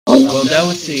Well, that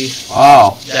was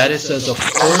that is the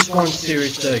first one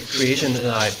series, the creation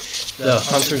the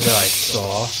hunter that I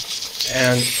saw,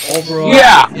 and overall,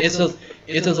 it's a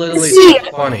literally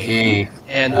funny,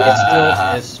 and it still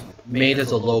is made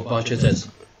as a low budget as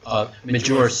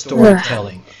mature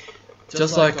storytelling.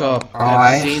 Just like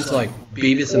I've seen like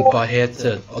Beavis and Butthead,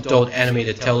 the adult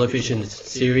animated television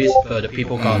series, but the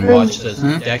people got watched this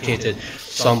decades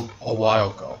a while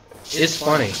ago. It's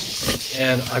funny,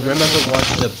 and I remember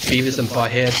watching the Beavis and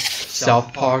Butthead,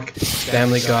 South Park,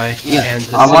 Family Guy, and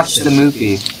the I watched the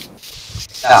movie.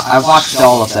 Yeah, I watched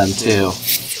all of them too.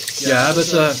 Yeah, I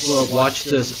was watched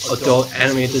this adult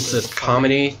animated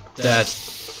comedy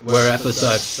where I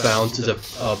found the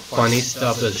funny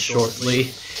stuff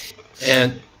shortly.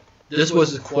 And this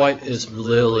was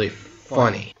literally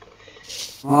funny.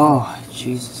 Oh,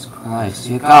 Jesus Christ.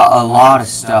 You got a lot of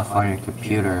stuff on your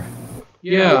computer.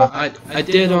 Yeah, I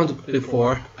did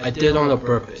before. I did on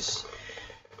purpose.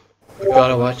 I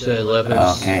gotta watch the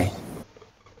 11th. Okay.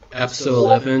 Episode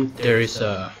 11, there is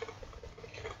the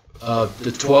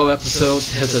 12th episode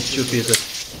should be the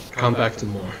come back to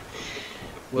more.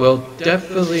 Well,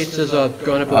 definitely there's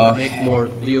gonna make more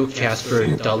Leo Casper,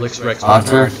 Daleks Rex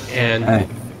Hunter, and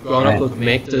gonna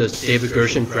make the David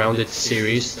Gershon grounded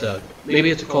series.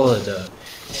 Maybe to call it the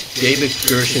David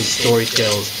Gershon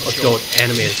Storytales adult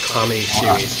animated comedy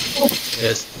series.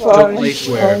 It's took place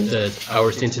where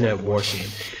our internet war came,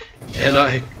 and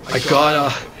I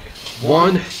got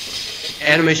one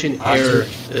animation error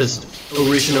is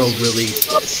original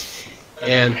releases.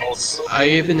 And I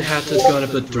even had to go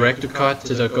to director cut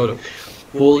to go to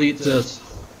fully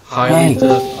highlight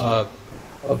the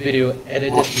video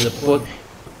edited to the foot.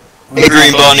 Hey,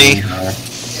 Green Bunny.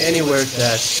 Anywhere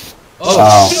that. Oh,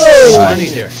 money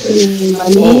there.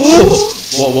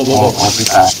 Oh, whoa. I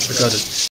got it.